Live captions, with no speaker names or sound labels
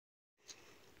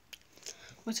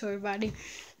What's up, everybody?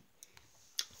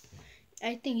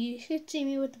 I think you should see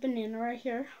me with the banana right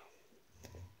here.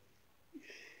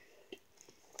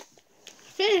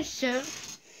 Finish it,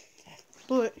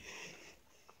 but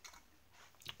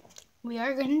we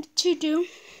are going to do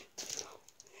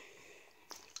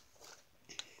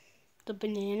the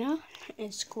banana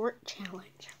and squirt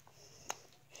challenge.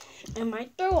 I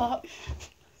might throw up.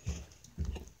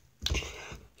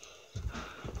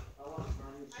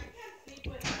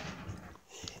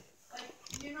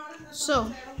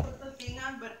 So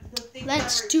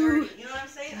let's do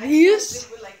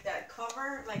this. Like that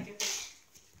cover, like if it's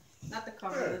not the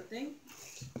cover, the thing.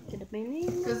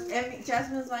 Because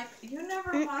Jasmine's like, you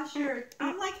never wash your.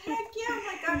 I'm like, heck yeah! I'm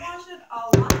like, I wash it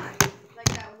a lot. Like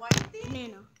that white thing.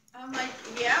 Banana. I'm like,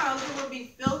 yeah, else it would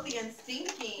be filthy and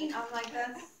stinky. I'm like,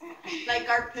 that's like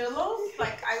our pillows.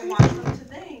 Like I wash them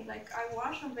today. Like I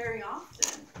wash them very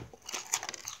often.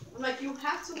 I'm like, you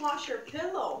have to wash your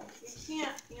pillow. You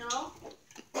can't, you know.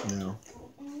 No.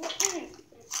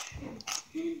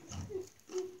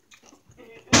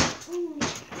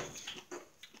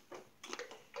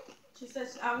 She said,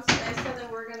 I said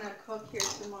that we're gonna cook here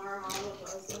tomorrow, all of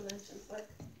us, and then she's like,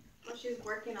 well, she's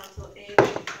working until 8. She's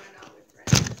going out with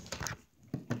friends.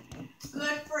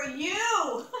 Good for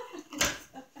you.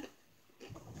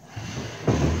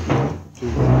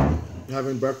 You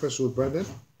having breakfast with Brendan?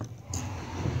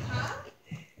 Huh?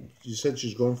 You said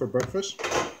she's going for breakfast?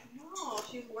 No,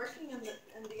 she's working in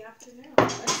the afternoon.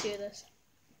 Let's do this.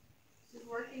 She's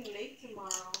working late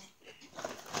tomorrow.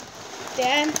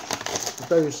 Dad? I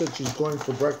thought you said she's going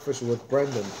for breakfast with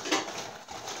Brendan.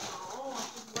 No,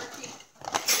 she's working.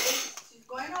 She's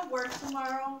going to work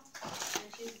tomorrow,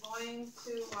 and she's going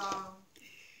to,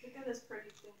 look at this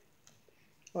pretty thing.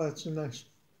 Oh, that's so nice.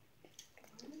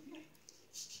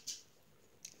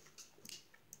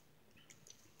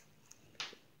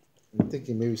 I'm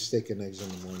thinking maybe steak and eggs in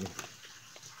the morning.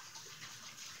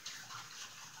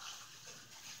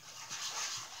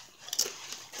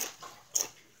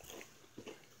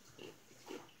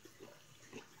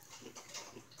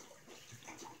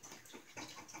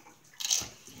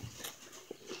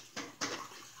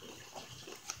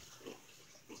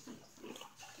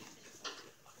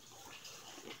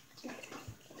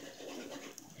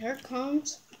 Here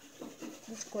comes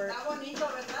the squirt. Está bonito,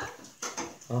 ¿verdad?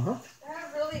 Uh-huh.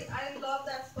 I love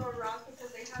that store, Ross,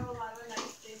 because they have a lot of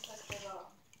nice things like the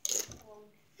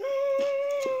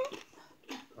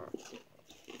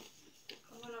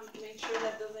I'm gonna make sure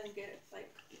that doesn't get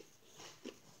like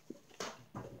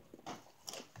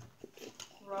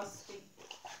rusty.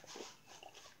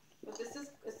 But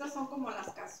estas son como las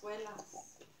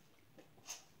cazuelas.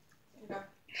 Mira.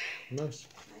 Nice.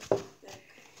 Nice and thick.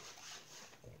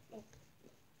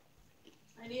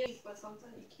 I need it, but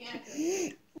sometimes you can't.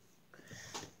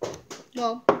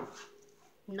 Well,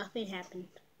 nothing happened.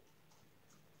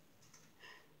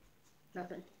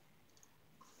 Nothing.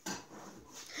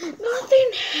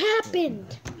 Nothing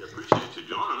happened. We appreciate you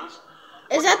joining us.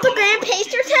 Is that the grand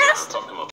pastry test?